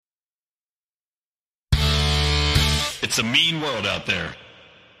It's a mean world out there.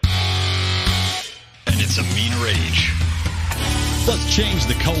 And it's a meaner age. Let's change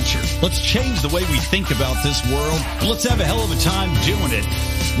the culture. Let's change the way we think about this world. Let's have a hell of a time doing it.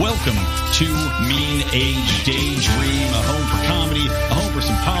 Welcome to Mean Age Daydream, a home for comedy, a home for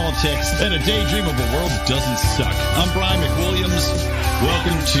some politics, and a daydream of a world that doesn't suck. I'm Brian McWilliams.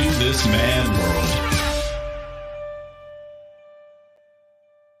 Welcome to this mad world.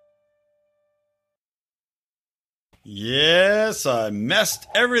 Yes, I messed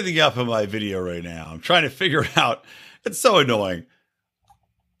everything up in my video right now. I'm trying to figure out. It's so annoying.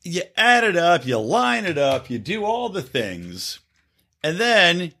 You add it up, you line it up, you do all the things, and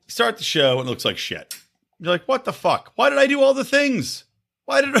then you start the show and it looks like shit. You're like, what the fuck? Why did I do all the things?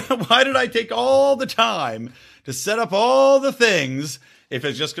 Why did I take all the time to set up all the things if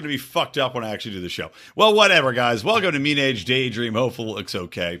it's just going to be fucked up when I actually do the show? Well, whatever, guys. Welcome to Mean Age Daydream. Hopefully it looks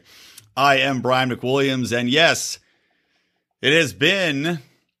okay. I am Brian McWilliams, and yes, it has been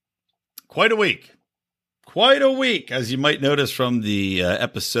quite a week. Quite a week, as you might notice from the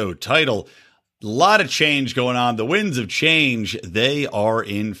episode title. A lot of change going on. The winds of change, they are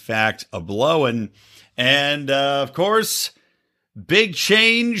in fact a-blowing. And, of course, big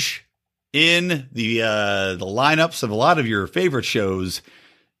change in the lineups of a lot of your favorite shows,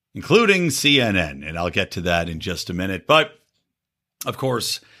 including CNN. And I'll get to that in just a minute. But, of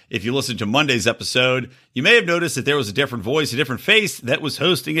course, if you listened to Monday's episode, you may have noticed that there was a different voice, a different face that was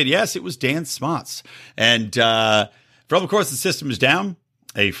hosting it. Yes, it was Dan Smots. And from, of course, the system is down,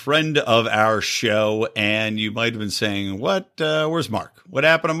 a friend of our show. And you might have been saying, where's Mark? What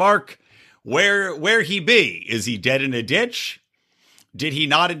happened to Mark? Where he be? Is he dead in a ditch? Did he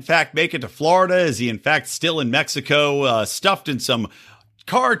not, in fact, make it to Florida? Is he, in fact, still in Mexico, stuffed in some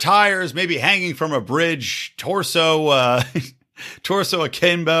car tires, maybe hanging from a bridge, torso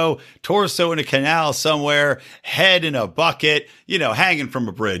akimbo, torso in a canal somewhere, head in a bucket, hanging from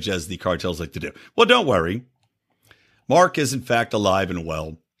a bridge, as the cartels like to do. Well, don't worry. Mark is, in fact, alive and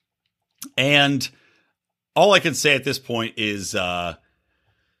well. And all I can say at this point is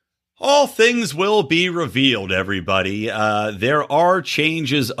all things will be revealed, everybody. There are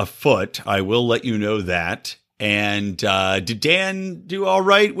changes afoot. I will let you know that. And did Dan do all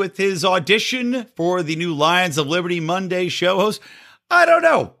right with his audition for the new Lions of Liberty Monday show host? I don't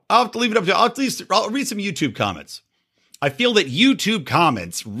know. I'll have to leave it up to you. I'll read some YouTube comments. I feel that YouTube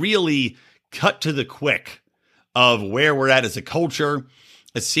comments really cut to the quick of where we're at as a culture.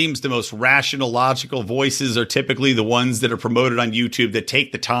 It seems the most rational, logical voices are typically the ones that are promoted on YouTube, that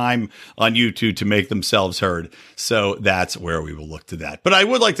take the time on YouTube to make themselves heard. So that's where we will look to that. But I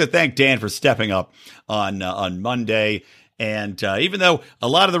would like to thank Dan for stepping up on Monday. And even though a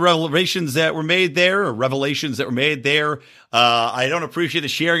lot of the revelations that were made there, I don't appreciate the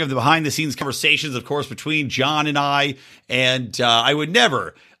sharing of the behind-the-scenes conversations, of course, between John and I. And I would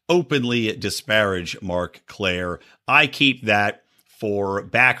never openly disparage Mark Claire. I keep that for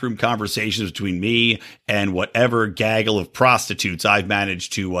backroom conversations between me and whatever gaggle of prostitutes I've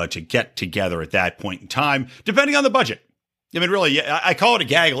managed to get together at that point in time, depending on the budget. I mean, really, I call it a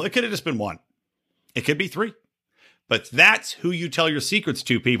gaggle. It could have just been one. It could be three. But that's who you tell your secrets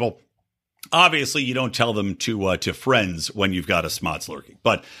to, people. Obviously, you don't tell them to friends when you've got a Smots lurking.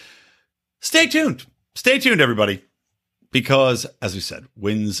 But stay tuned. Stay tuned, everybody. Because, as we said,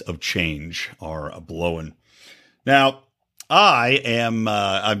 winds of change are a-blowing. Now,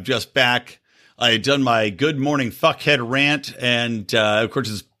 I'm just back. I had done my good morning fuckhead rant, and of course,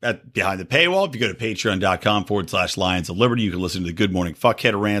 it's behind the paywall. If you go to patreon.com/Lions of Liberty, you can listen to the good morning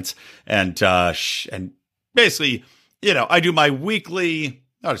fuckhead rants, and basically, I do my weekly,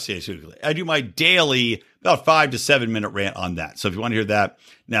 I do my daily, about 5 to 7 minute rant on that. So if you want to hear that,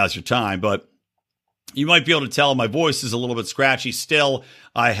 now's your time. But you might be able to tell my voice is a little bit scratchy still.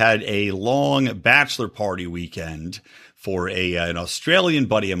 I had a long bachelor party weekend for an Australian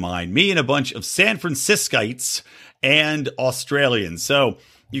buddy of mine, me and a bunch of San Franciscites and Australians. So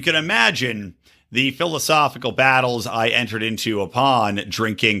you can imagine the philosophical battles I entered into upon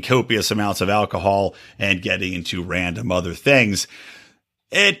drinking copious amounts of alcohol and getting into random other things.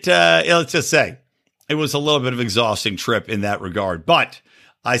 Let's just say, it was a little bit of an exhausting trip in that regard, but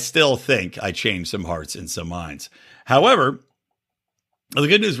I still think I changed some hearts and some minds. However, the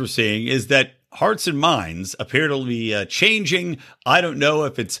good news we're seeing is that hearts and minds appear to be changing. I don't know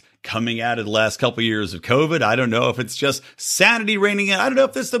if it's coming out of the last couple of years of COVID. I don't know if it's just sanity reigning in. I don't know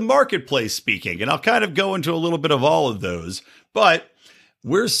if it's the marketplace speaking. And I'll kind of go into a little bit of all of those. But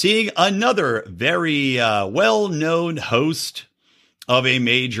we're seeing another very well-known host of a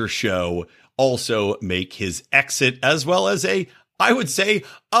major show also make his exit, as well as a I would say,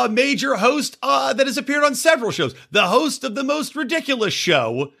 a major host that has appeared on several shows. The host of the most ridiculous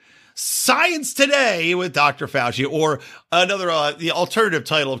show, Science Today with Dr. Fauci, or another, the alternative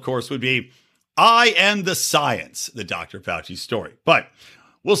title, of course, would be I Am the Science, the Dr. Fauci story. But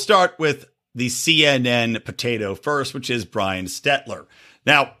we'll start with the CNN potato first, which is Brian Stelter.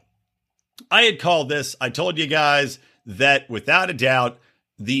 Now, I had called this, I told you guys that without a doubt,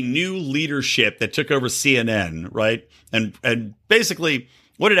 the new leadership that took over CNN, right? And basically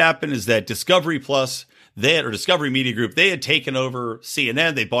what had happened is that Discovery Plus, Discovery Media Group, they had taken over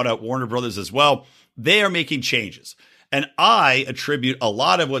CNN. They bought out Warner Brothers as well. They are making changes. And I attribute a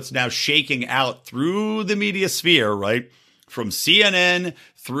lot of what's now shaking out through the media sphere, right? From CNN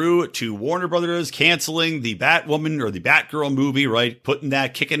through to Warner Brothers canceling the Batwoman or the Batgirl movie, right?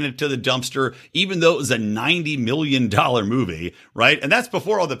 Kicking it to the dumpster, even though it was a $90 million movie, right? And that's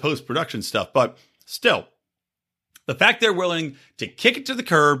before all the post-production stuff. But still, the fact they're willing to kick it to the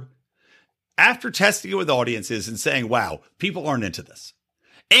curb after testing it with audiences and saying, wow, people aren't into this.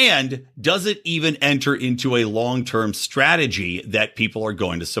 And does it even enter into a long-term strategy that people are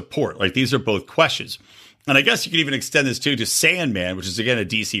going to support? Like, these are both questions. And I guess you could even extend this to Sandman, which is, again, a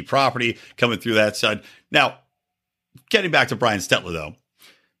DC property coming through that side. Now, getting back to Brian Stelter, though,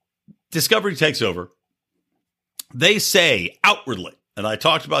 Discovery takes over. They say outwardly, and I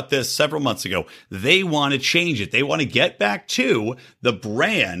talked about this several months ago, they want to change it. They want to get back to the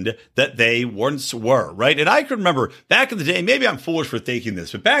brand that they once were, right? And I can remember back in the day, maybe I'm foolish for thinking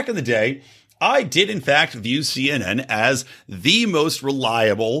this, but back in the day, I did, in fact, view CNN as the most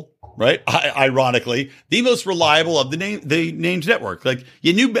reliable, right? Ironically, the most reliable of the named network. Like,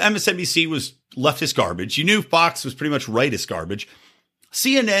 you knew MSNBC was leftist garbage. You knew Fox was pretty much rightist garbage.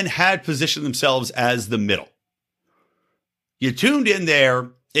 CNN had positioned themselves as the middle. You tuned in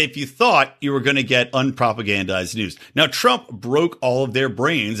there if you thought you were going to get unpropagandized news. Now, Trump broke all of their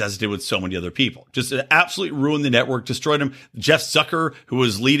brains, as it did with so many other people. Just absolutely ruined the network, destroyed them. Jeff Zucker, who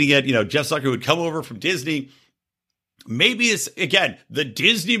was leading it, Jeff Zucker would come over from Disney. Maybe it's, again, the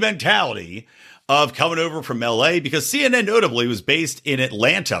Disney mentality of coming over from LA, because CNN notably was based in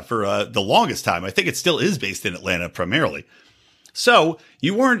Atlanta for the longest time. I think it still is based in Atlanta primarily. So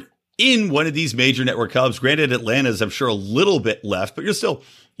you weren't in one of these major network hubs. Granted, Atlanta's, I'm sure, a little bit left, but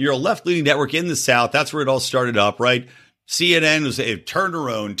you're a left-leaning network in the South. That's where it all started up, right? CNN was a Turner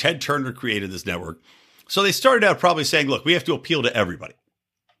owned. Ted Turner created this network. So they started out probably saying, look, we have to appeal to everybody.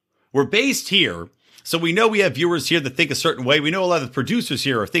 We're based here, so we know we have viewers here that think a certain way. We know a lot of the producers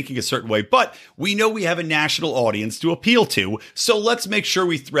here are thinking a certain way, but we know we have a national audience to appeal to, so let's make sure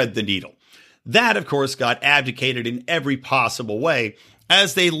we thread the needle. That, of course, got abdicated in every possible way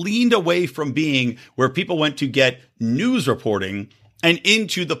as they leaned away from being where people went to get news reporting and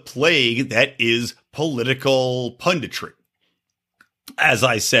into the plague that is political punditry. As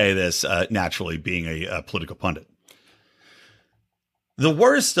I say this, naturally being a political pundit. The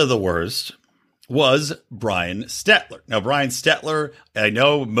worst of the worst was Brian Stelter. Now, Brian Stelter, I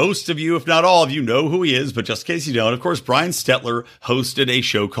know most of you, if not all of you, know who he is, but just in case you don't, of course, Brian Stelter hosted a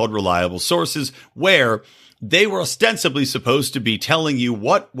show called Reliable Sources, where they were ostensibly supposed to be telling you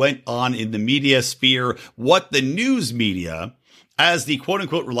what went on in the media sphere, what the news media, as the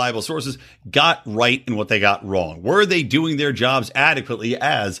quote-unquote reliable sources, got right and what they got wrong. Were they doing their jobs adequately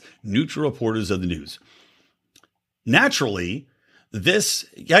as neutral reporters of the news? Naturally, this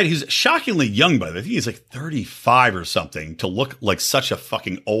guy, he's shockingly young, by the way. I think he's like 35 or something, to look like such a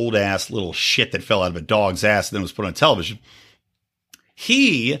fucking old-ass little shit that fell out of a dog's ass and then was put on television.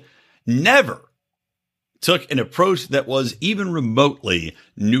 He never took an approach that was even remotely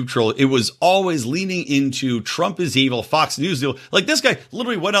neutral. It was always leaning into Trump is evil, Fox News is evil. Like, this guy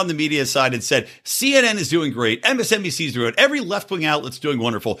literally went on the media side and said, CNN is doing great, MSNBC is doing it, every left-wing outlet's doing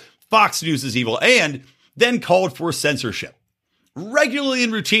wonderful, Fox News is evil, and then called for censorship. Regularly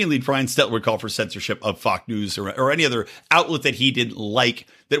and routinely, Brian Stelter would call for censorship of Fox News or any other outlet that he didn't like,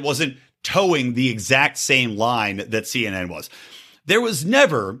 that wasn't towing the exact same line that CNN was. There was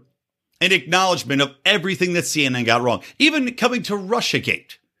never an acknowledgement of everything that CNN got wrong. Even coming to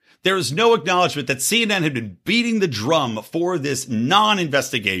Russiagate, there is no acknowledgement that CNN had been beating the drum for this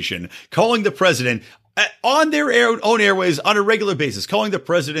non-investigation, calling the president on their own airways on a regular basis, calling the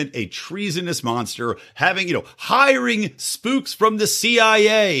president a treasonous monster, hiring spooks from the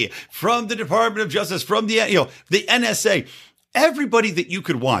CIA, from the Department of Justice, from the NSA. Everybody that you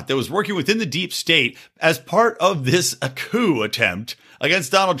could want that was working within the deep state as part of this coup attempt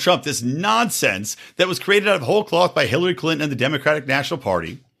against Donald Trump, this nonsense that was created out of whole cloth by Hillary Clinton and the Democratic National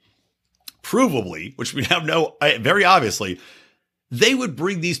Party, provably, which we now know very obviously, they would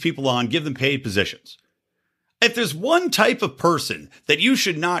bring these people on, give them paid positions. If there's one type of person that you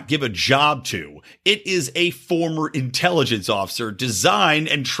should not give a job to, it is a former intelligence officer designed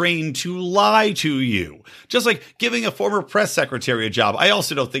and trained to lie to you. Just like giving a former press secretary a job, I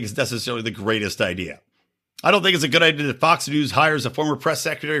also don't think it's necessarily the greatest idea. I don't think it's a good idea that Fox News hires a former press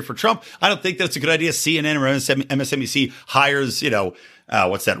secretary for Trump. I don't think that's a good idea CNN or MSNBC hires,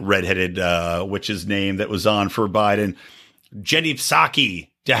 what's that redheaded witch's name that was on for Biden? Jenny Psaki,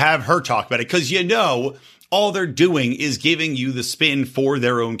 to have her talk about it. Because all they're doing is giving you the spin for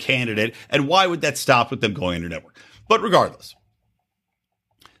their own candidate. And why would that stop with them going on your network? But regardless,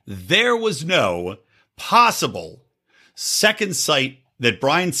 there was no possible second sight that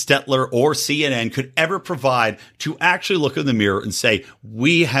Brian Stelter or CNN could ever provide to actually look in the mirror and say,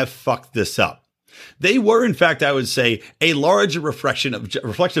 we have fucked this up. They were, in fact, I would say, a larger reflection of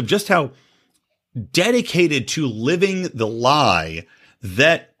just how dedicated to living the lie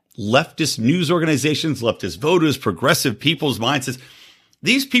that leftist news organizations, leftist voters, progressive people's mindsets,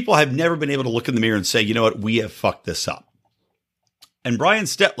 these people have never been able to look in the mirror and say, you know what, we have fucked this up. And Brian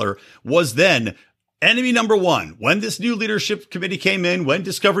Stelter was then enemy number one. When this new leadership committee came in, when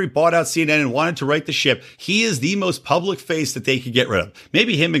Discovery bought out CNN and wanted to right the ship, he is the most public face that they could get rid of.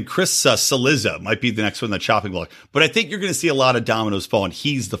 Maybe him and Chris Cillizza might be the next one on the chopping block. But I think you're going to see a lot of dominoes fall, and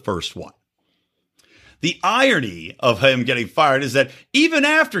he's the first one. The irony of him getting fired is that even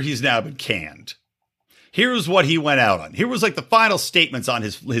after he's now been canned, here's what he went out on. Here was like the final statements on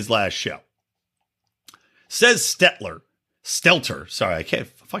his last show. Says Stelter, sorry, I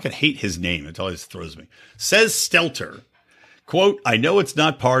fucking hate his name. It always throws me. Says Stelter, quote, I know it's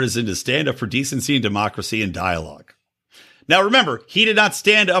not partisan to stand up for decency and democracy and dialogue. Now, remember, he did not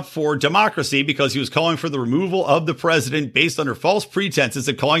stand up for democracy because he was calling for the removal of the president based under false pretenses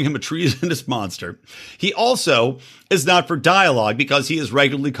and calling him a treasonous monster. He also is not for dialogue because he has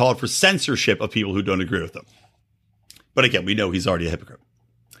regularly called for censorship of people who don't agree with him. But again, we know he's already a hypocrite.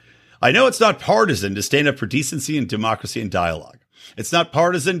 I know it's not partisan to stand up for decency and democracy and dialogue. It's not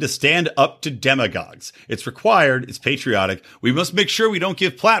partisan to stand up to demagogues. It's required. It's patriotic. We must make sure we don't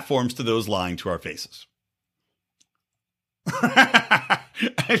give platforms to those lying to our faces. I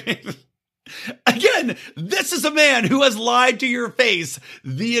mean, again, this is a man who has lied to your face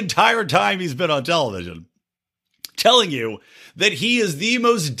the entire time he's been on television, telling you that he is the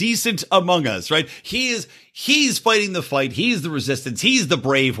most decent among us, right? He's fighting the fight. He's the resistance. He's the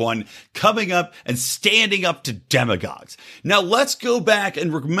brave one coming up and standing up to demagogues. Now let's go back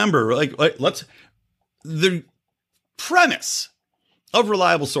and remember, the premise of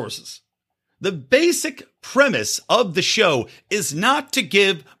Reliable Sources. The basic premise of the show is not to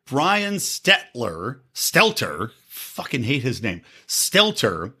give Brian Stelter, fucking hate his name,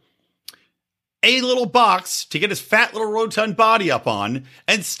 Stelter, a little box to get his fat little rotund body up on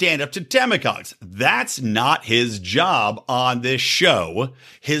and stand up to demagogues. That's not his job on this show.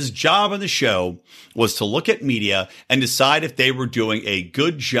 His job on the show was to look at media and decide if they were doing a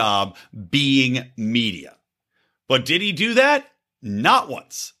good job being media. But did he do that? Not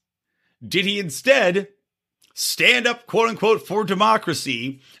once. Did he instead stand up, quote unquote, for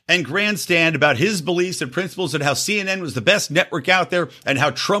democracy and grandstand about his beliefs and principles and how CNN was the best network out there and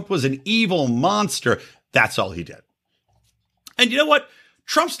how Trump was an evil monster? That's all he did. And you know what?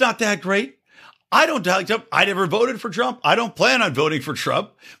 Trump's not that great. I don't like Trump. I never voted for Trump. I don't plan on voting for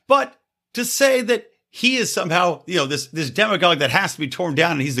Trump. But to say that he is somehow, this demagogue that has to be torn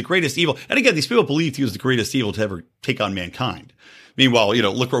down and he's the greatest evil. And again, these people believed he was the greatest evil to ever take on mankind. Meanwhile,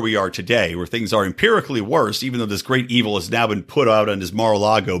 look where we are today, where things are empirically worse, even though this great evil has now been put out on his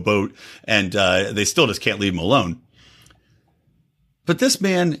Mar-a-Lago boat and they still just can't leave him alone. But this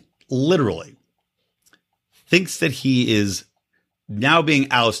man literally thinks that he is now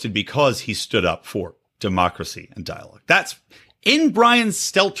being ousted because he stood up for democracy and dialogue. That's in Brian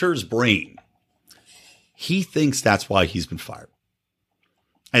Stelter's brain. He thinks that's why he's been fired.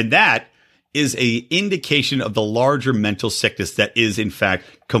 And that is a indication of the larger mental sickness that is, in fact,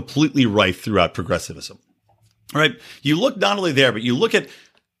 completely rife throughout progressivism. All right? You look not only there, but you look at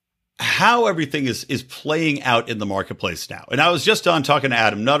how everything is playing out in the marketplace now. And I was just on talking to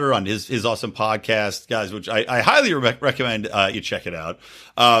Adam Nutter on his awesome podcast, guys, which I highly recommend you check it out.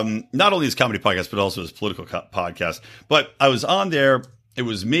 Not only his comedy podcast, but also his political podcast. But I was on there. It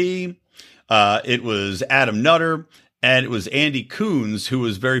was me. It was Adam Nutter. And it was Andy Coons, who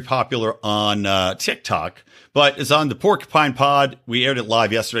was very popular on TikTok, but it's on the Porcupine Pod. We aired it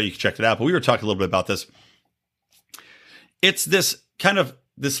live yesterday. You can check it out. But we were talking a little bit about this. It's this kind of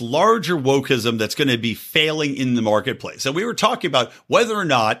this larger wokeism that's going to be failing in the marketplace. And we were talking about whether or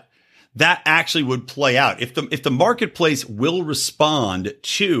not that actually would play out. If the marketplace will respond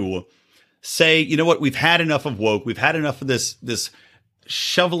to say, you know what, we've had enough of woke. We've had enough of this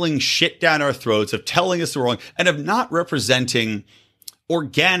shoveling shit down our throats, of telling us we're wrong, and of not representing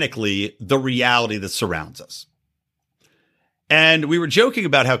organically the reality that surrounds us. And we were joking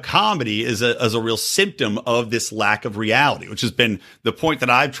about how comedy is a real symptom of this lack of reality, which has been the point that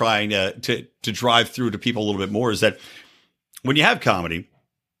I'm trying to drive through to people a little bit more, is that when you have comedy,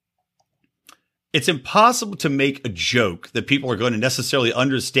 it's impossible to make a joke that people are going to necessarily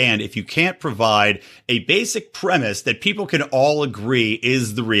understand if you can't provide a basic premise that people can all agree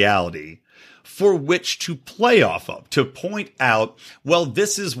is the reality for which to play off of, to point out, well,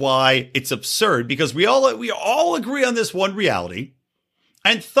 this is why it's absurd, because we all agree on this one reality.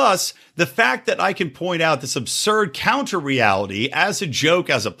 And thus, the fact that I can point out this absurd counter reality as a joke,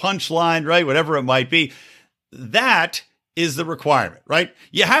 as a punchline, right, whatever it might be, that is the requirement, right?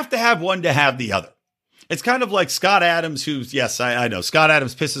 You have to have one to have the other. It's kind of like Scott Adams, who's, yes, I know, Scott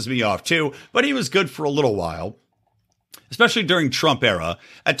Adams pisses me off too, but he was good for a little while, especially during Trump era,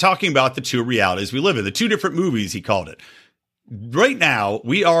 at talking about the two realities we live in, the two different movies, he called it. Right now,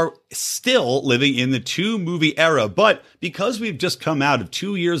 we are still living in the two movie era, but because we've just come out of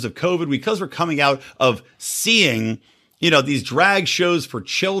 2 years of COVID, because we're coming out of seeing, these drag shows for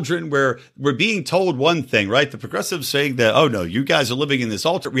children where we're being told one thing, right? The progressives saying that, oh no, you guys are living in this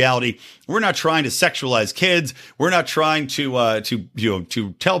alternate reality. We're not trying to sexualize kids. We're not trying to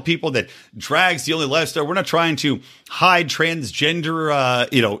tell people that drag's the only lifestyle. We're not trying to hide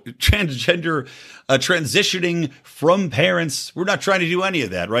transitioning from parents. We're not trying to do any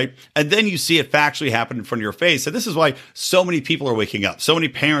of that, right? And then you see it factually happen in front of your face. And this is why so many people are waking up. So many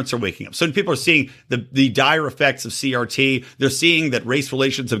parents are waking up. So many people are seeing the dire effects of CRT. They're seeing that race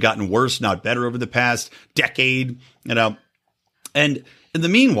relations have gotten worse, not better, over the past decade, And in the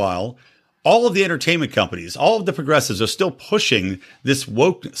meanwhile, all of the entertainment companies, all of the progressives are still pushing this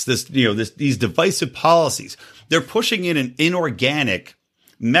wokeness, these divisive policies. They're pushing in an inorganic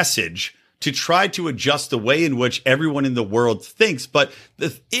message to try to adjust the way in which everyone in the world thinks. But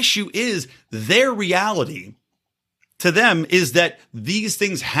the issue is their reality to them is that these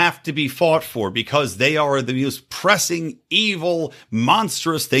things have to be fought for because they are the most pressing, evil,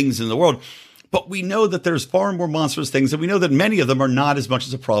 monstrous things in the world. But we know that there's far more monstrous things, and we know that many of them are not as much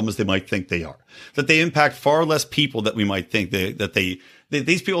as a problem as they might think they are, that they impact far less people that we might think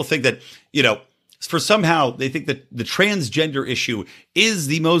these people think that, for somehow they think that the transgender issue is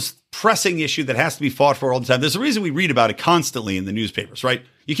the most pressing issue that has to be fought for all the time. There's a reason we read about it constantly in the newspapers, right?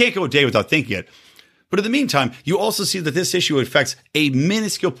 You can't go a day without thinking it. But in the meantime, you also see that this issue affects a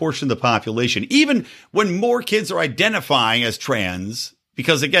minuscule portion of the population. Even when more kids are identifying as trans,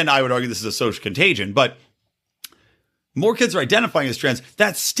 because again, I would argue this is a social contagion, but more kids are identifying as trans,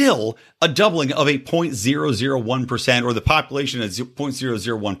 that's still a doubling of a 0.001%, or the population at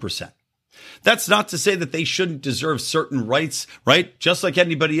 0.001%. That's not to say that they shouldn't deserve certain rights, right? Just like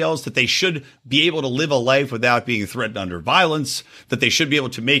anybody else, that they should be able to live a life without being threatened under violence, that they should be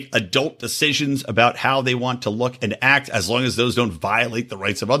able to make adult decisions about how they want to look and act as long as those don't violate the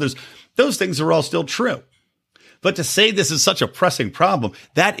rights of others. Those things are all still true. But to say this is such a pressing problem,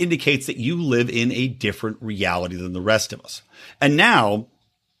 that indicates that you live in a different reality than the rest of us. And now,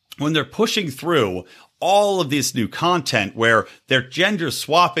 when they're pushing through all of this new content where they're gender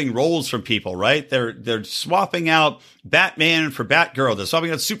swapping roles from people, right? They're swapping out Batman for Batgirl. They're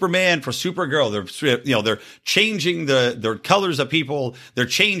swapping out Superman for Supergirl. They're changing the colors of people. They're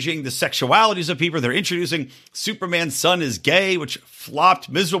changing the sexualities of people. They're introducing Superman's son is gay, which flopped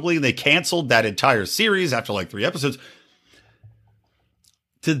miserably. And they canceled that entire series after like 3 episodes.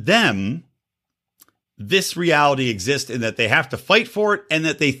 To them, this reality exists in that they have to fight for it, and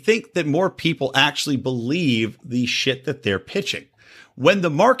that they think that more people actually believe the shit that they're pitching. When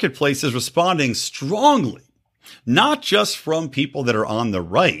the marketplace is responding strongly, not just from people that are on the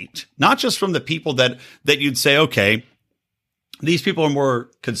right, not just from the people that you'd say, okay, these people are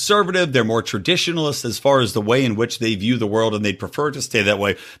more conservative, they're more traditionalist as far as the way in which they view the world, and they'd prefer to stay that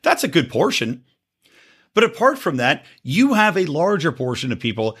way. That's a good portion. But apart from that, you have a larger portion of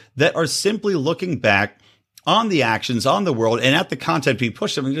people that are simply looking back on the actions, on the world, and at the content being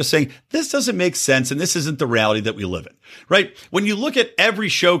pushed them and just saying, this doesn't make sense and this isn't the reality that we live in, right? When you look at every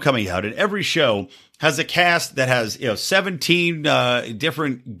show coming out, and every show has a cast that has 17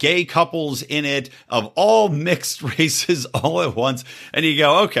 different gay couples in it of all mixed races all at once, and you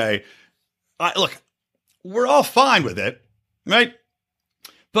go, okay, look, we're all fine with it, right?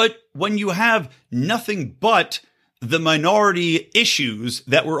 But when you have nothing but the minority issues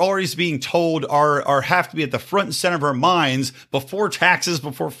that we're always being told are have to be at the front and center of our minds before taxes,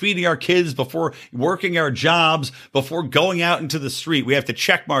 before feeding our kids, before working our jobs, before going out into the street. We have to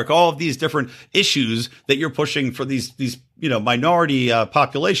check mark all of these different issues that you're pushing for these minority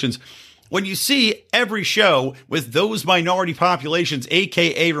populations. When you see every show with those minority populations,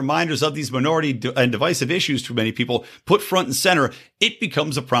 aka reminders of these minority and divisive issues to many people, put front and center, it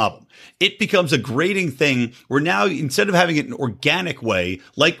becomes a problem. It becomes a grating thing where now, instead of having it an organic way,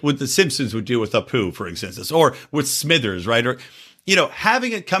 like what The Simpsons would do with Apu, for instance, or with Smithers, right? Or,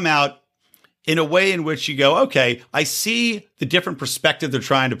 having it come out in a way in which you go, okay, I see the different perspective they're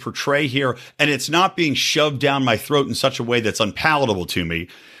trying to portray here, and it's not being shoved down my throat in such a way that's unpalatable to me.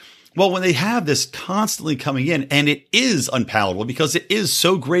 Well, when they have this constantly coming in, and it is unpalatable because it is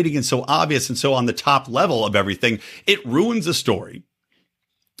so grating and so obvious and so on the top level of everything, it ruins the story.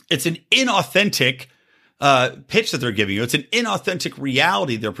 It's an inauthentic pitch that they're giving you. It's an inauthentic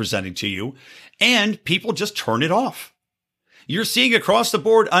reality they're presenting to you, and people just turn it off. You're seeing across the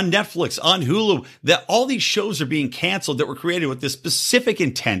board on Netflix, on Hulu, that all these shows are being canceled that were created with this specific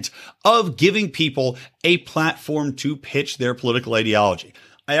intent of giving people a platform to pitch their political ideology.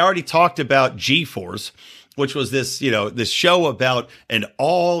 I already talked about G-Force, which was this show about an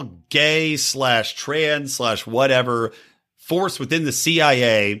all gay / trans / whatever force within the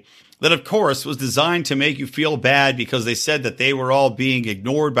CIA that, of course, was designed to make you feel bad because they said that they were all being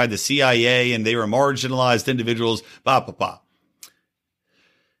ignored by the CIA and they were marginalized individuals, blah, blah, blah.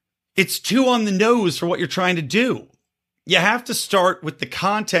 It's too on the nose for what you're trying to do. You have to start with the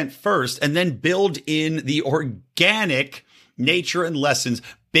content first and then build in the organic nature and lessons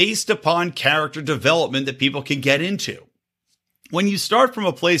based upon character development that people can get into. When you start from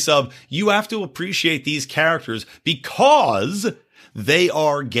a place of you have to appreciate these characters because they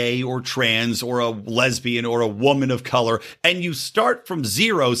are gay or trans or a lesbian or a woman of color, and you start from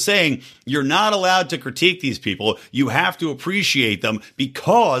zero saying you're not allowed to critique these people, you have to appreciate them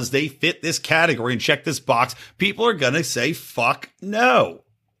because they fit this category and check this box, people are going to say, fuck no.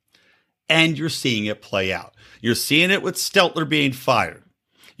 And you're seeing it play out. You're seeing it with Stelter being fired.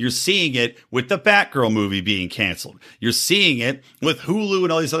 You're seeing it with the Batgirl movie being canceled. You're seeing it with Hulu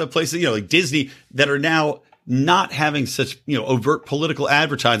and all these other places, like Disney, that are now not having such, overt political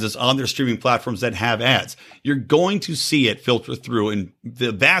advertisements on their streaming platforms that have ads. You're going to see it filter through in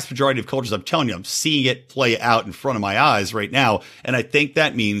the vast majority of cultures. I'm telling you, I'm seeing it play out in front of my eyes right now. And I think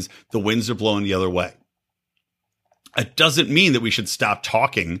that means the winds are blowing the other way. It doesn't mean that we should stop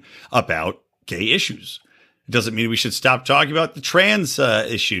talking about gay issues. It doesn't mean we should stop talking about the trans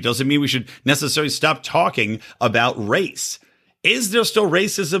issue. It doesn't mean we should necessarily stop talking about race. Is there still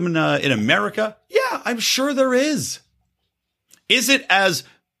racism in America? Yeah, I'm sure there is. Is it as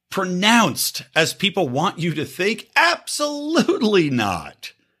pronounced as people want you to think? Absolutely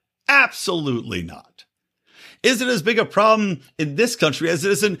not. Absolutely not. Is it as big a problem in this country as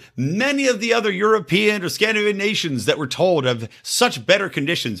it is in many of the other European or Scandinavian nations that we're told have such better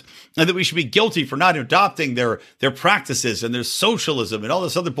conditions and that we should be guilty for not adopting their practices and their socialism and all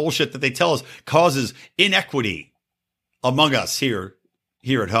this other bullshit that they tell us causes inequity among us here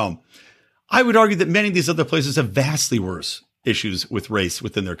at home? I would argue that many of these other places have vastly worse issues with race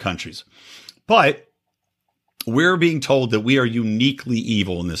within their countries. But we're being told that we are uniquely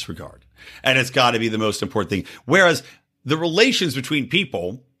evil in this regard. And it's got to be the most important thing. Whereas the relations between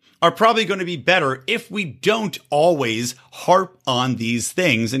people are probably going to be better if we don't always harp on these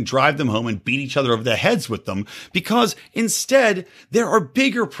things and drive them home and beat each other over the heads with them, because instead there are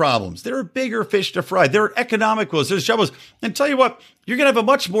bigger problems. There are bigger fish to fry. There are economic woes. There's troubles. And tell you what, you're going to have a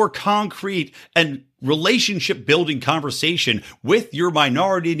much more concrete and relationship building conversation with your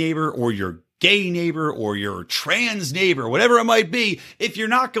minority neighbor or your gay neighbor or your trans neighbor, whatever it might be, if you're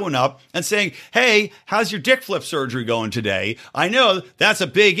not going up and saying, hey, how's your dick flip surgery going today? I know that's a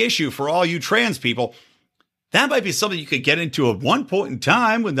big issue for all you trans people. That might be something you could get into at one point in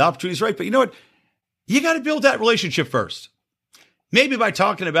time when the opportunity is right. But you know what? You got to build that relationship first. Maybe by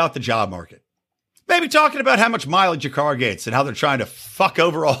talking about the job market. Maybe talking about how much mileage your car gets and how they're trying to fuck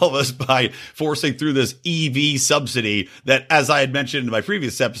over all of us by forcing through this EV subsidy that, as I had mentioned in my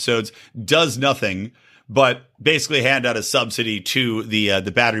previous episodes, does nothing but basically hand out a subsidy to the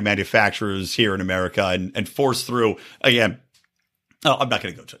battery manufacturers here in America and force through, again, I'm not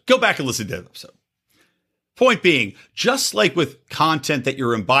going to go to it. Go back and listen to that episode. Point being, just like with content that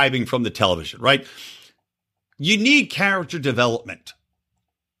you're imbibing from the television, right? You need character development.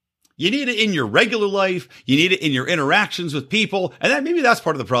 You need it in your regular life. You need it in your interactions with people. And maybe that's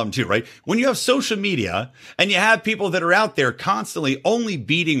part of the problem too, right? When you have social media and you have people that are out there constantly only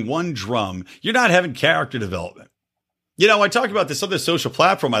beating one drum, you're not having character development. I talk about this other social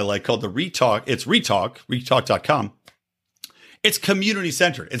platform I like called the Retalk. It's retalk.com. It's community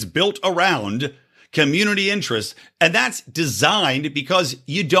centered. It's built around community interests. And that's designed because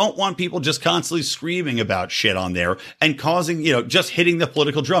you don't want people just constantly screaming about shit on there and causing, just hitting the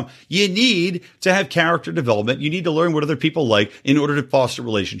political drum. You need to have character development. You need to learn what other people like in order to foster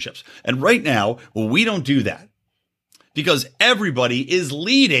relationships. And right now, we don't do that because everybody is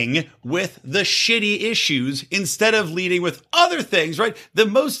leading with the shitty issues instead of leading with other things, right?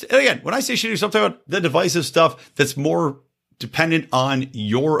 Again, when I say shitty, I'm talking about the divisive stuff that's more dependent on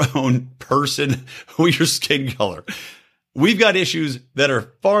your own person or your skin color. We've got issues that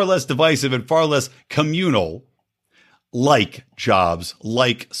are far less divisive and far less communal, like jobs,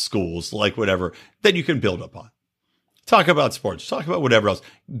 like schools, like whatever, that you can build upon. Talk about sports, talk about whatever else.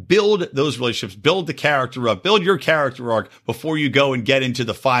 Build those relationships, build the character up, build your character arc before you go and get into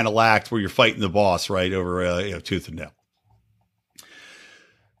the final act where you're fighting the boss, right, over tooth and nail.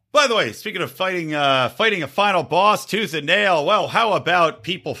 By the way, speaking of fighting a final boss, tooth and nail, well, how about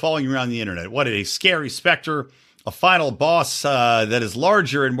people following around the internet? What a scary specter, a final boss that is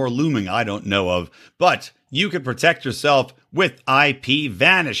larger and more looming I don't know of. But you can protect yourself with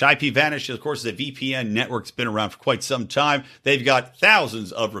IPVanish. IPVanish, of course, is a VPN network that's been around for quite some time. They've got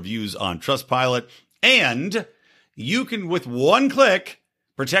thousands of reviews on Trustpilot. And you can, with one click,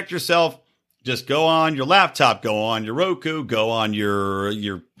 protect yourself. Just go on your laptop, go on your Roku, go on your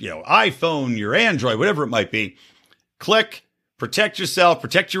iPhone, your Android, whatever it might be. Click, protect yourself,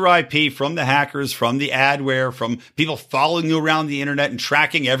 protect your IP from the hackers, from the adware, from people following you around the internet and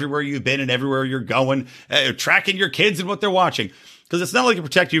tracking everywhere you've been and everywhere you're going, tracking your kids and what they're watching. Because it's not only going to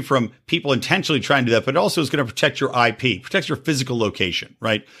protect you from people intentionally trying to do that, but it also is going to protect your IP, protect your physical location,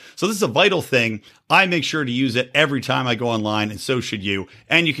 right? So this is a vital thing. I make sure to use it every time I go online, and so should you.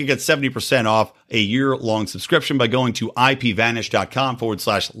 And you can get 70% off a year-long subscription by going to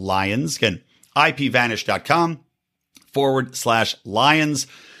ipvanish.com/lions. Again, ipvanish.com/lions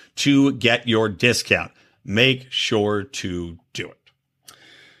to get your discount. Make sure to do it.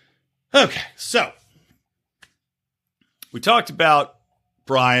 Okay, so we talked about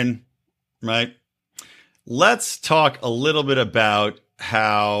Brian, right? Let's talk a little bit about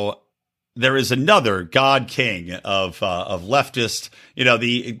how there is another God King of leftist,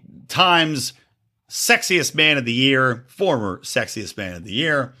 the Times sexiest man of the year, former sexiest man of the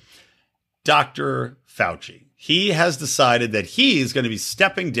year, Dr. Fauci. He has decided that he's going to be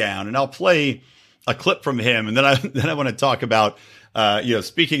stepping down, and I'll play a clip from him, and then I want to talk about,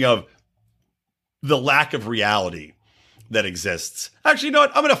 speaking of the lack of reality that exists. Actually, you know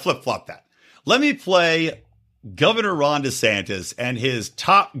what? I'm going to flip-flop that. Let me play Governor Ron DeSantis and his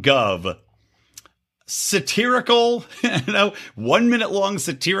Top Gov satirical, 1 minute long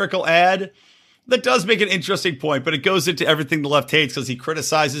satirical ad that does make an interesting point, but it goes into everything the left hates because he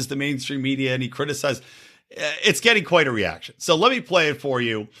criticizes the mainstream media and he criticizes. It's getting quite a reaction. So let me play it for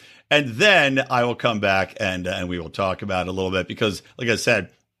you, and then I will come back and we will talk about it a little bit because, like I said,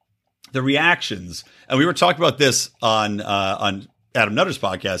 the reactions, and we were talking about this on Adam Nutter's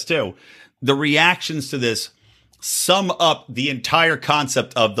podcast too. The reactions to this sum up the entire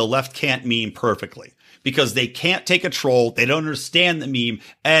concept of the left can't meme perfectly because they can't take a troll. They don't understand the meme.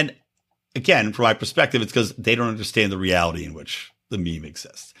 And again, from my perspective, it's because they don't understand the reality in which the meme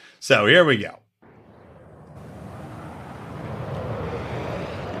exists. So here we go.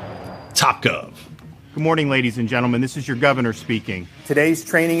 Top Gov. Good morning, ladies and gentlemen. This is your governor speaking. Today's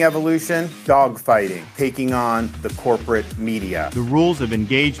training evolution, dogfighting, taking on the corporate media. The rules of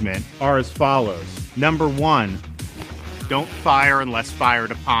engagement are as follows. Number 1, don't fire unless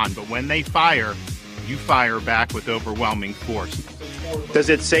fired upon, but when they fire, you fire back with overwhelming force. Does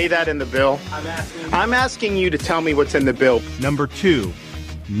it say that in the bill? I'm asking you to tell me what's in the bill. Number 2,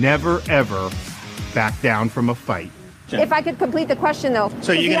 never ever back down from a fight. If I could complete the question, though.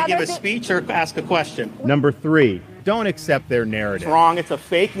 So you're going to give a speech or ask a question? Number 3, don't accept their narrative. It's wrong. It's a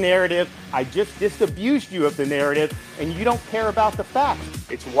fake narrative. I just disabused you of the narrative, and you don't care about the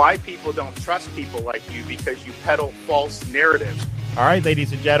facts. It's why people don't trust people like you, because you peddle false narratives. All right,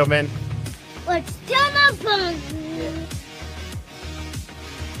 ladies and gentlemen. What's gonna bug you?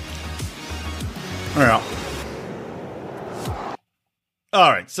 All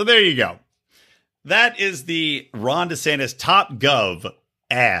right, so there you go. That is the Ron DeSantis Top Gov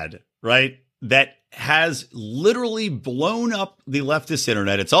ad, right? That has literally blown up the leftist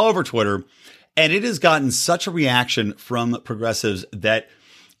internet. It's all over Twitter. And it has gotten such a reaction from progressives that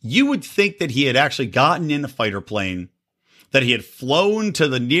you would think that he had actually gotten in a fighter plane, that he had flown to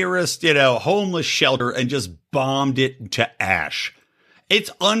the nearest, homeless shelter and just bombed it to ash. It's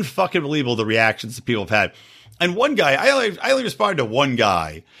unfucking believable the reactions that people have had. And one guy, I only responded to one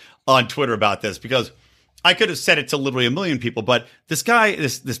guy on Twitter about this because I could have said it to literally a million people, but this guy,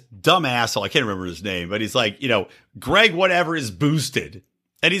 this dumb asshole, I can't remember his name, but he's like, Greg whatever is boosted.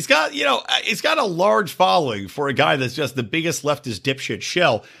 And he's got a large following for a guy that's just the biggest leftist dipshit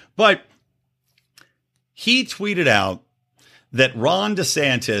shell. But he tweeted out that Ron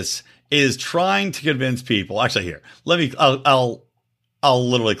DeSantis is trying to convince people. Actually, here, I'll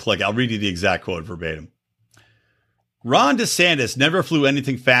literally click. I'll read you the exact quote verbatim. Ron DeSantis never flew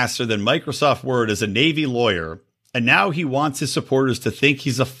anything faster than Microsoft Word as a Navy lawyer, and now he wants his supporters to think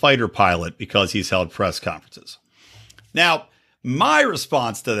he's a fighter pilot because he's held press conferences. Now, my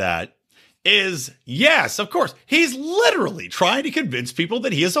response to that is, yes, of course, he's literally trying to convince people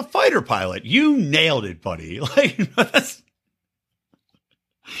that he is a fighter pilot. You nailed it, buddy.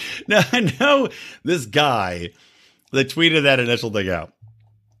 Now, I know this guy that tweeted that initial thing out.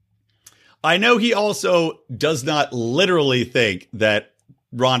 I know he also does not literally think that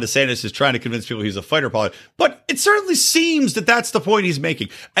Ron DeSantis is trying to convince people he's a fighter pilot, but it certainly seems that that's the point he's making.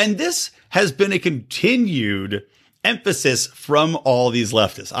 And this has been a continued emphasis from all these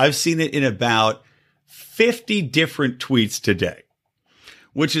leftists. I've seen it in about 50 different tweets today,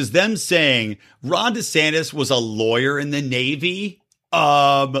 which is them saying Ron DeSantis was a lawyer in the Navy.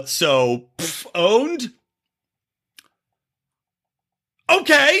 Owned.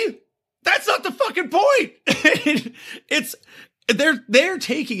 Okay. That's not the fucking point. They're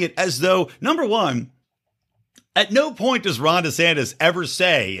taking it as though, number one, at no point does Ron DeSantis ever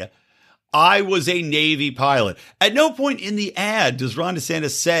say, I was a Navy pilot. At no point in the ad does Ron DeSantis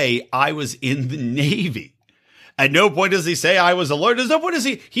say, I was in the Navy. At no point does he say, I was a lawyer. At no point does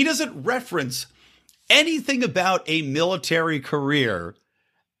he doesn't reference anything about a military career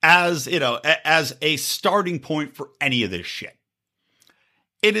as a starting point for any of this shit.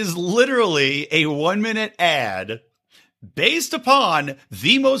 It is literally a 1-minute ad based upon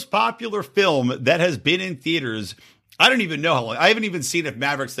the most popular film that has been in theaters. I don't even know how long. I haven't even seen if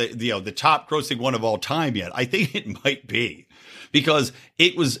Maverick's the top grossing one of all time yet. I think it might be because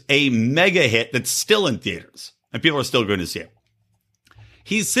it was a mega hit that's still in theaters and people are still going to see it.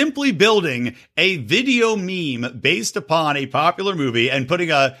 He's simply building a video meme based upon a popular movie and putting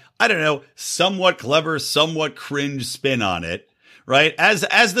a, somewhat clever, somewhat cringe spin on it. Right? As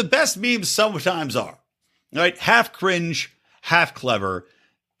the best memes sometimes are, right? Half cringe, half clever,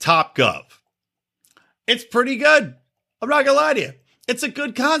 top gov. It's pretty good. I'm not gonna lie to you. It's a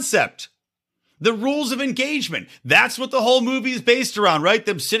good concept. The rules of engagement. That's what the whole movie is based around, right?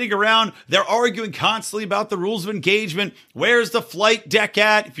 Them sitting around, they're arguing constantly about the rules of engagement. Where's the flight deck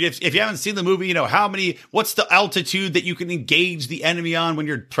at? If you haven't seen the movie, what's the altitude that you can engage the enemy on when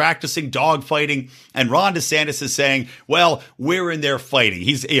you're practicing dogfighting? And Ron DeSantis is saying, well, we're in there fighting.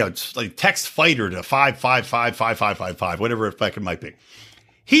 He's, like text fighter to 5555555, whatever it fucking might be.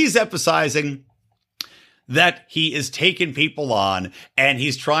 He's emphasizing that he is taking people on and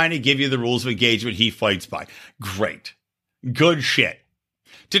he's trying to give you the rules of engagement he fights by. Great. Good shit.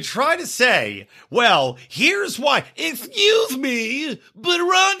 To try to say, well, here's why. Excuse me, but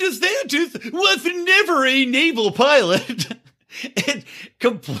Ron DeSantis was never a naval pilot. It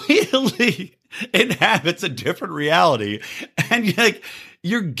completely inhabits a different reality. And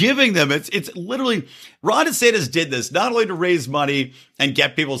you're giving them, it's literally, Ron DeSantis did this not only to raise money and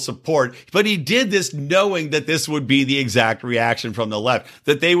get people's support, but he did this knowing that this would be the exact reaction from the left,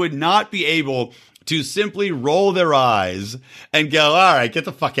 that they would not be able to simply roll their eyes and go, all right, get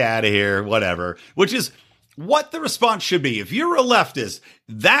the fuck out of here, whatever, which is what the response should be. If you're a leftist,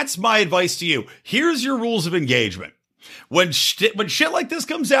 that's my advice to you. Here's your rules of engagement. When shit like this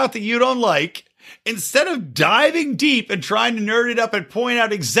comes out that you don't like, instead of diving deep and trying to nerd it up and point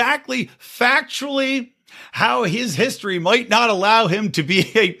out exactly factually how his history might not allow him to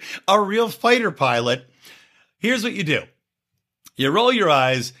be a real fighter pilot, here's what you do. You roll your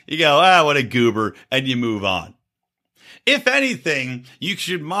eyes, you go, what a goober, and you move on. If anything, you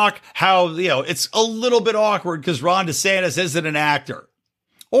should mock how, it's a little bit awkward because Ron DeSantis isn't an actor.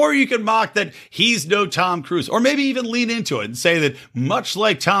 Or you can mock that he's no Tom Cruise, or maybe even lean into it and say that much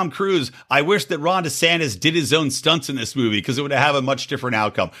like Tom Cruise, I wish that Ron DeSantis did his own stunts in this movie because it would have a much different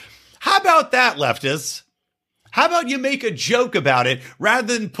outcome. How about that, leftists? How about you make a joke about it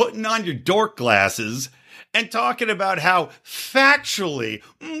rather than putting on your dork glasses and talking about how actually,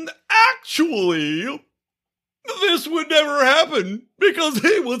 this would never happen because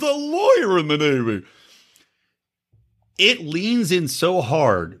he was a lawyer in the Navy. It leans in so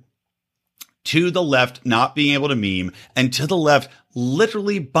hard to the left not being able to meme and to the left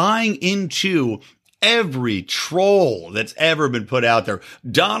literally buying into every troll that's ever been put out there.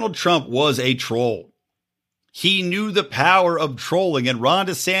 Donald Trump was a troll. He knew the power of trolling, and Ron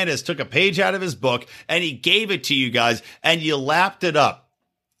DeSantis took a page out of his book and he gave it to you guys, and you lapped it up.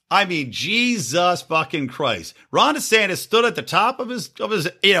 I mean, Jesus fucking Christ. Ron DeSantis stood at the top of his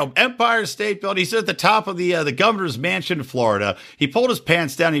Empire State Building. He stood at the top of the governor's mansion in Florida. He pulled his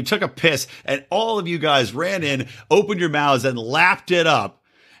pants down, he took a piss, and all of you guys ran in, opened your mouths, and lapped it up.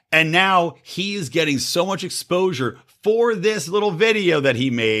 And now he is getting so much exposure for this little video that he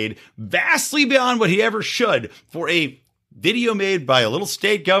made, vastly beyond what he ever should, for a video made by a little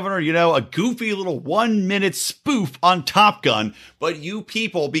state governor, a goofy little 1-minute spoof on Top Gun. But you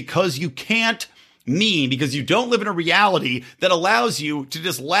people, because you can't meme, because you don't live in a reality that allows you to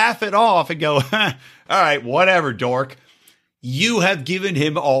just laugh it off and go, all right, whatever, dork. You have given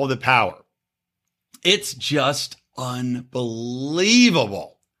him all the power. It's just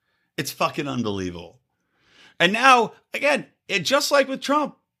unbelievable. It's fucking unbelievable. And now, again, just like with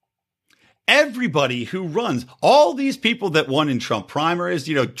Trump, everybody who runs, all these people that won in Trump primaries,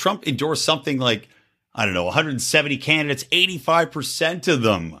 Trump endorsed something like, 170 candidates, 85% of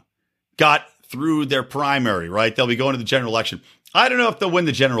them got through their primary, right? They'll be going to the general election. I don't know if they'll win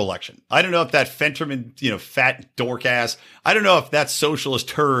the general election. I don't know if that Fetterman, fat dork ass, I don't know if that socialist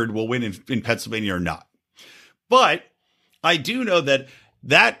turd will win in Pennsylvania or not. But I do know that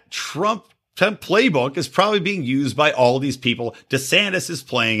Trump playbook is probably being used by all these people. DeSantis is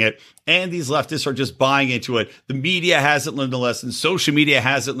playing it, and these leftists are just buying into it. The media hasn't learned the lesson. Social media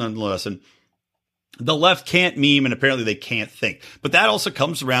hasn't learned the lesson. The left can't meme, and apparently they can't think. But that also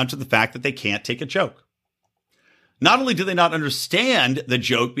comes around to the fact that they can't take a joke. Not only do they not understand the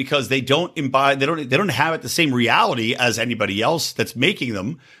joke because they don't imbibe, they don't have it the same reality as anybody else that's making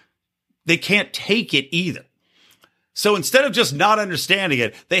them, they can't take it either. So instead of just not understanding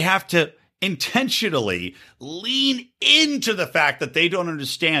it, they have to intentionally lean into the fact that they don't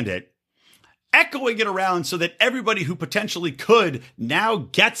understand it, echoing it around so that everybody who potentially could now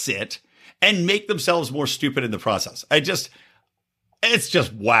gets it and make themselves more stupid in the process. It's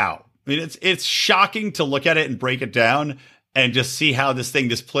just wow. I mean, it's shocking to look at it and break it down and just see how this thing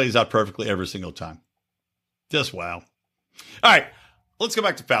just plays out perfectly every single time. Just wow. All right, let's go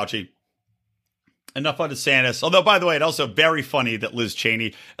back to Fauci. Enough on DeSantis. Although, by the way, it's also very funny that Liz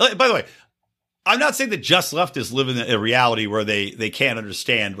Cheney, by the way, I'm not saying that just leftists live in a reality where they can't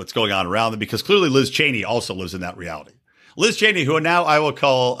understand what's going on around them, because clearly Liz Cheney also lives in that reality. Liz Cheney, who now I will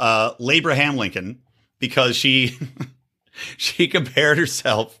call Labraham Lincoln, because she compared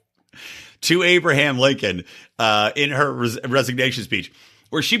herself to Abraham Lincoln in her resignation speech,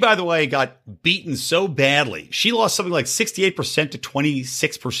 where she, by the way, got beaten so badly. She lost something like 68% to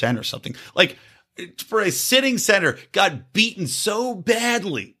 26% or something. Like, for a sitting senator, got beaten so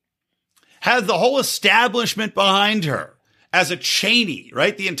badly. Had the whole establishment behind her as a Cheney,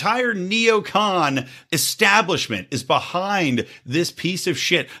 right? The entire neocon establishment is behind this piece of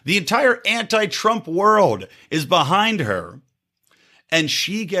shit. The entire anti-Trump world is behind her. And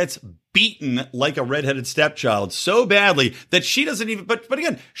she gets beaten like a redheaded stepchild so badly that she doesn't even, but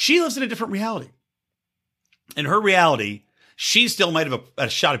again, she lives in a different reality. In her reality, she still might have a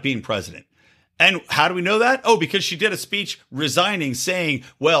shot at being president. And how do we know that? Oh, because she did a speech resigning, saying,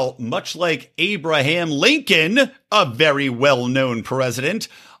 well, much like Abraham Lincoln, a very well-known president,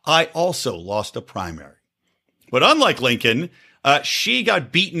 I also lost a primary. But unlike Lincoln, she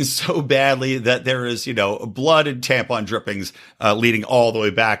got beaten so badly that there is, blood and tampon drippings leading all the way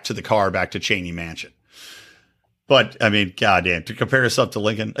back to the car, back to Cheney Mansion. But, I mean, goddamn, to compare herself to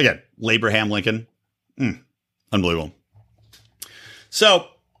Lincoln, again, Abraham Lincoln, unbelievable. So,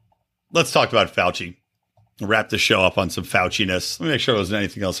 let's talk about Fauci. Wrap the show up on some Fauci-ness. Let me make sure there wasn't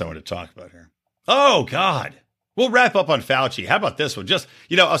anything else I want to talk about here. Oh, God. We'll wrap up on Fauci. How about this one? Just,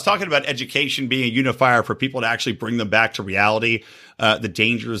 I was talking about education being a unifier for people to actually bring them back to reality, the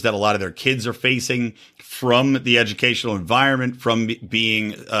dangers that a lot of their kids are facing from the educational environment, from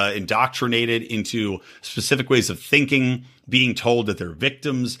being indoctrinated into specific ways of thinking, being told that they're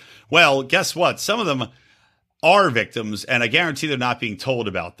victims. Well, guess what? Some of them are victims, and I guarantee they're not being told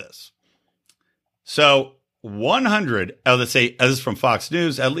about this. So 100, let's say, this is from Fox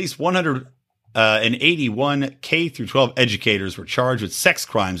News, at least 181 K through 12 educators were charged with sex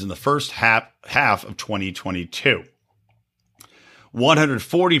crimes in the first half of 2022.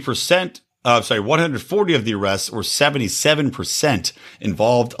 140 of the arrests, or 77%,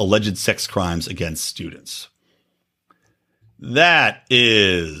 involved alleged sex crimes against students. That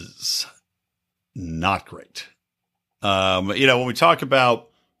is not great. When we talk about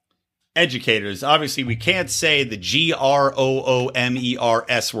educators, obviously we can't say the GROOMERS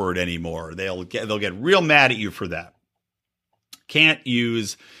word anymore. They'll get real mad at you for that. Can't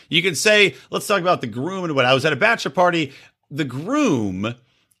use, you can say, let's talk about the groom and what. I was at a bachelor party, the groom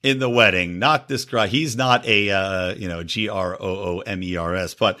in the wedding, not this guy. He's not a,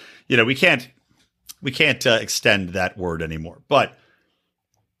 GROOMERS, but, we can't extend that word anymore. But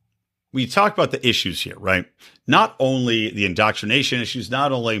we talk about the issues here, right? Not only the indoctrination issues,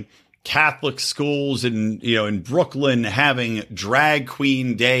 not only Catholic schools in Brooklyn having drag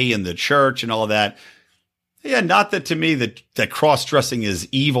queen day in the church and all of that. Yeah, not that to me that cross-dressing is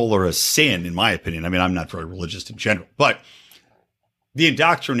evil or a sin, in my opinion. I mean, I'm not very religious in general, but the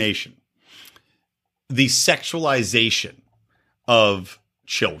indoctrination, the sexualization of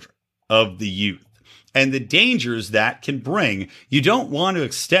children, of the youth, and the dangers that can bring. You don't want to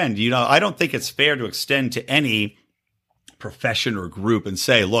extend, I don't think it's fair to extend to any profession or group and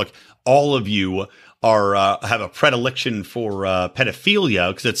say, look, all of you are have a predilection for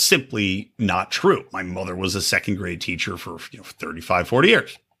pedophilia, because it's simply not true. My mother was a second grade teacher for 35, 40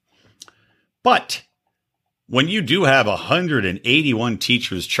 years. But when you do have 181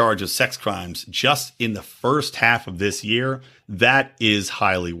 teachers charged with sex crimes just in the first half of this year, that is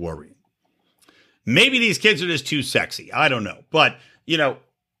highly worrying. Maybe these kids are just too sexy. I don't know. But,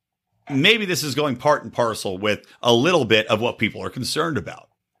 maybe this is going part and parcel with a little bit of what people are concerned about.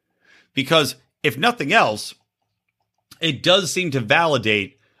 Because if nothing else, it does seem to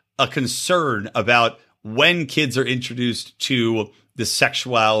validate a concern about when kids are introduced to the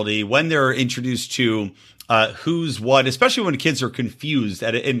sexuality, when they're introduced to who's what, especially when kids are confused.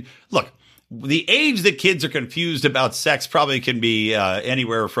 And look, the age that kids are confused about sex probably can be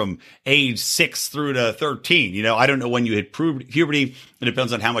anywhere from age 6 through to 13. I don't know when you hit puberty. It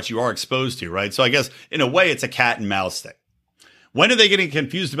depends on how much you are exposed to, right? So I guess in a way it's a cat and mouse thing. When are they getting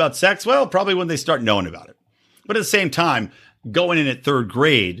confused about sex? Well, probably when they start knowing about it. But at the same time, going in at 3rd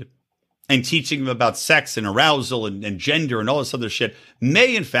grade and teaching them about sex and arousal and gender and all this other shit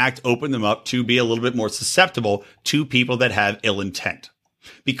may in fact open them up to be a little bit more susceptible to people that have ill intent.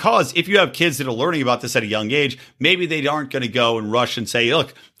 Because if you have kids that are learning about this at a young age, maybe they aren't going to go and rush and say,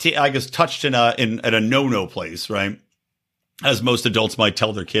 look, I was touched at a no-no place, right? As most adults might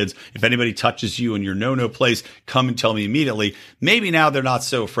tell their kids, if anybody touches you in your no-no place, come and tell me immediately. Maybe now they're not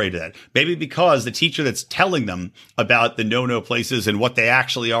so afraid of that. Maybe because the teacher that's telling them about the no-no places and what they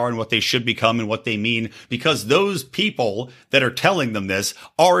actually are and what they should become and what they mean, because those people that are telling them this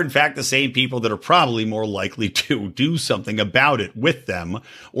are in fact the same people that are probably more likely to do something about it with them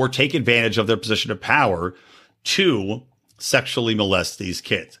or take advantage of their position of power to sexually molest these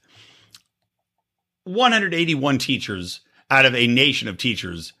kids. 181 teachers out of a nation of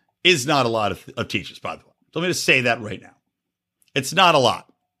teachers is not a lot of teachers, by the way. So let me just say that right now. It's not a lot.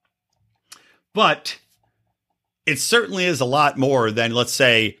 But it certainly is a lot more than, let's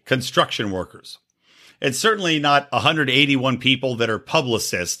say, construction workers. It's certainly not 181 people that are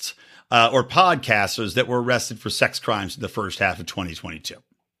publicists or podcasters that were arrested for sex crimes in the first half of 2022.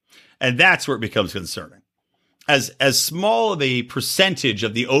 And that's where it becomes concerning. As small of a percentage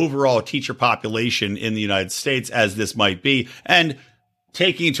of the overall teacher population in the United States as this might be, and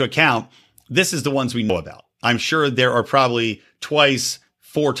taking into account, this is the ones we know about. I'm sure there are probably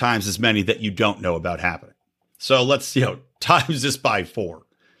 4 times as many that you don't know about happening. So let's, times this by 4.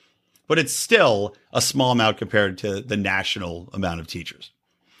 But it's still a small amount compared to the national amount of teachers.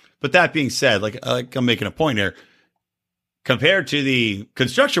 But that being said, like I'm making a point here, compared to the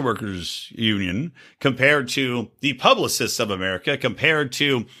Construction Workers Union, compared to the Publicists of America, compared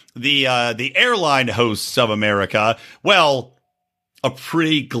to the airline hosts of America, well, a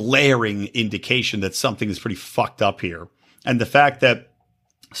pretty glaring indication that something is pretty fucked up here. And the fact that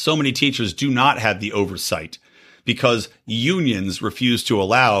so many teachers do not have the oversight because unions refuse to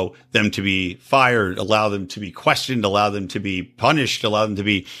allow them to be fired, allow them to be questioned, allow them to be punished, allow them to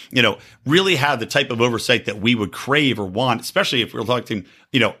be, really have the type of oversight that we would crave or want, especially if we're talking,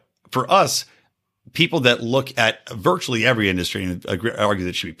 for us, people that look at virtually every industry and argue that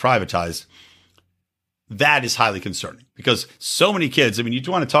it should be privatized. That is highly concerning because so many kids, you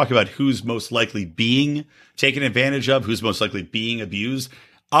do want to talk about who's most likely being taken advantage of, who's most likely being abused.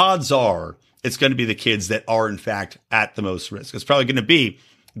 Odds are it's going to be the kids that are, in fact, at the most risk. It's probably going to be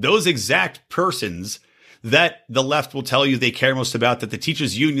those exact persons that the left will tell you they care most about, that the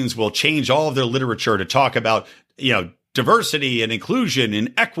teachers' unions will change all of their literature to talk about, diversity and inclusion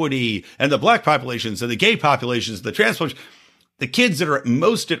and equity and the black populations and the gay populations, the trans populations. The kids that are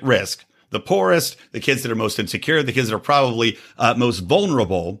most at risk, the poorest, the kids that are most insecure, the kids that are probably most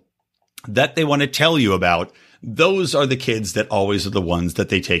vulnerable, that they want to tell you about, those are the kids that always are the ones that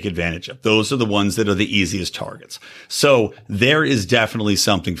they take advantage of. Those are the ones that are the easiest targets. So there is definitely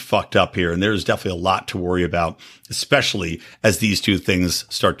something fucked up here, and there's definitely a lot to worry about, especially as these two things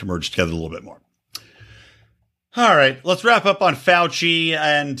start to merge together a little bit more. All right, let's wrap up on Fauci.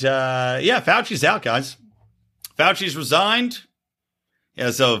 And Fauci's out, guys. Fauci's resigned.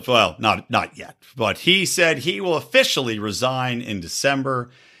 As of, well, not yet, but he said he will officially resign in December.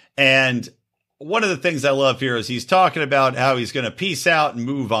 And one of the things I love here is he's talking about how he's going to peace out and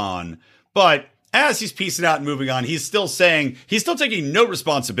move on. But as he's peacing out and moving on, he's still taking no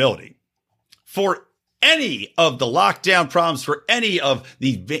responsibility for any of the lockdown problems, for any of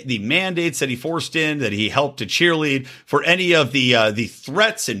the mandates that he forced in, that he helped to cheerlead, for any of the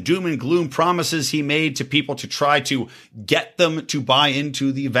threats and doom and gloom promises he made to people to try to get them to buy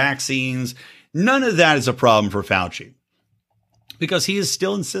into the vaccines. None of that is a problem for Fauci, because he is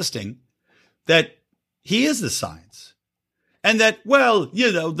still insisting that he is the science. And that, well,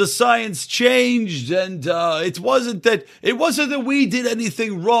 the science changed, and it wasn't that we did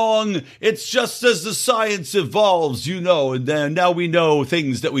anything wrong. It's just as the science evolves, and then now we know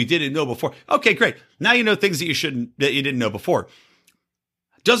things that we didn't know before. Okay, great. Now you know things that you didn't know before.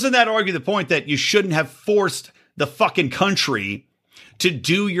 Doesn't that argue the point that you shouldn't have forced the fucking country to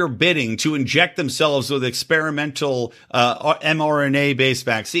do your bidding, to inject themselves with experimental mRNA-based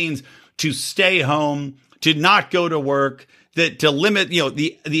vaccines, to stay home, to not go to work, that to limit,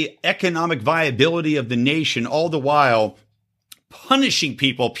 the economic viability of the nation, all the while punishing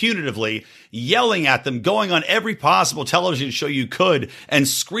people punitively, yelling at them, going on every possible television show you could, and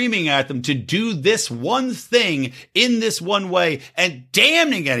screaming at them to do this one thing in this one way, and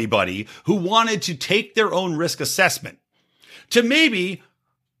damning anybody who wanted to take their own risk assessment, to maybe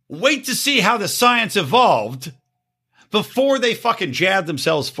wait to see how the science evolved before they fucking jabbed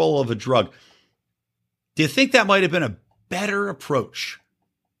themselves full of a drug. Do you think that might have been a better approach,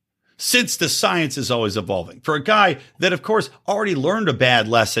 since the science is always evolving, for a guy that, of course, already learned a bad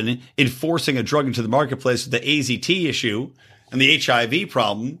lesson in forcing a drug into the marketplace with the AZT issue and the HIV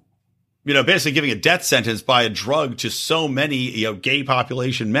problem, basically giving a death sentence by a drug to so many, gay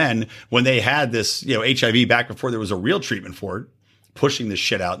population men when they had this, HIV back before there was a real treatment for it, pushing this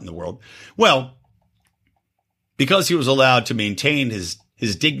shit out in the world. Well, because he was allowed to maintain his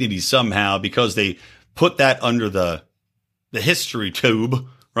dignity somehow, because they put that under the history tube,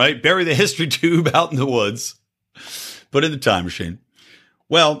 right? Bury the history tube out in the woods, put in the time machine.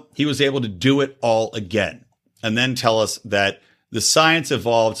 Well, he was able to do it all again and then tell us that the science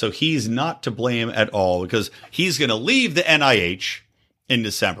evolved, so he's not to blame at all, because he's going to leave the NIH in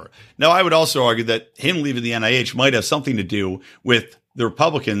December. Now, I would also argue that him leaving the NIH might have something to do with the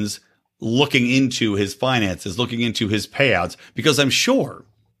Republicans looking into his finances, looking into his payouts, because I'm sure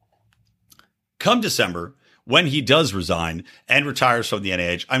come December, when he does resign and retires from the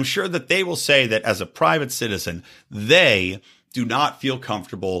NIH, I'm sure that they will say that as a private citizen, they do not feel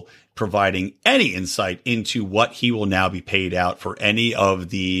comfortable providing any insight into what he will now be paid out for any of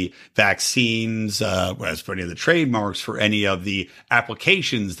the vaccines, for any of the trademarks, for any of the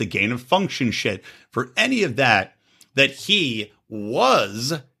applications, the gain of function shit, for any of that he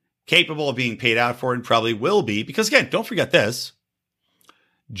was capable of being paid out for and probably will be. Because again, don't forget this,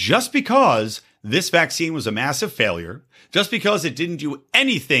 just because this vaccine was a massive failure, just because it didn't do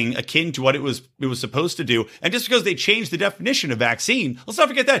anything akin to what it was supposed to do, and just because they changed the definition of vaccine, let's not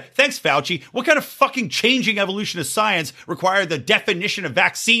forget that. Thanks, Fauci. What kind of fucking changing evolution of science required the definition of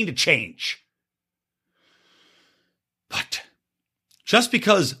vaccine to change? But just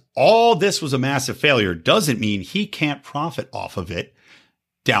because all this was a massive failure doesn't mean he can't profit off of it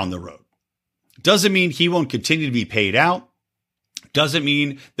down the road. Doesn't mean he won't continue to be paid out. Doesn't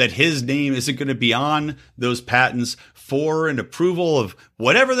mean that his name isn't going to be on those patents for an approval of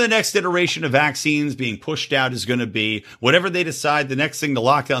whatever the next iteration of vaccines being pushed out is going to be, whatever they decide the next thing to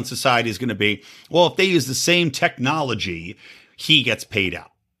lock down society is going to be. Well, if they use the same technology, he gets paid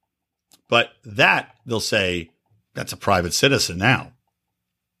out. But that, they'll say, that's a private citizen now.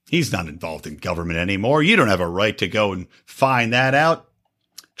 He's not involved in government anymore. You don't have a right to go and find that out.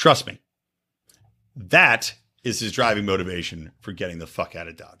 Trust me. That is his driving motivation for getting the fuck out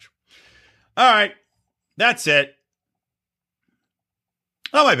of Dodge. All right. That's it.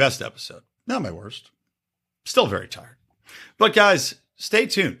 Not my best episode. Not my worst. Still very tired. But guys, stay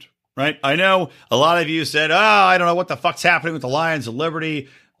tuned, right? I know a lot of you said, I don't know what the fuck's happening with the Lions of Liberty.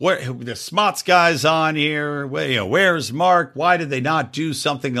 Where the Smots guy's on here? Where's Mark? Why did they not do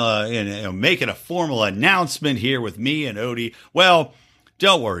something, making a formal announcement here with me and Odie? Well,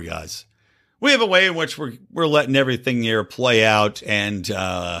 don't worry, guys. We have a way in which we're letting everything here play out, and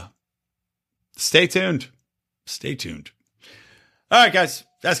stay tuned. Stay tuned. All right, guys,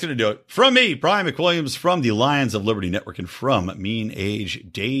 that's going to do it. From me, Brian McWilliams, from the Lions of Liberty Network, and from Mean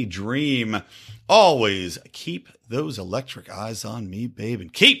Age Daydream. Always keep those electric eyes on me, babe,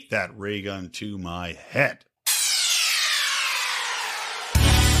 and keep that ray gun to my head.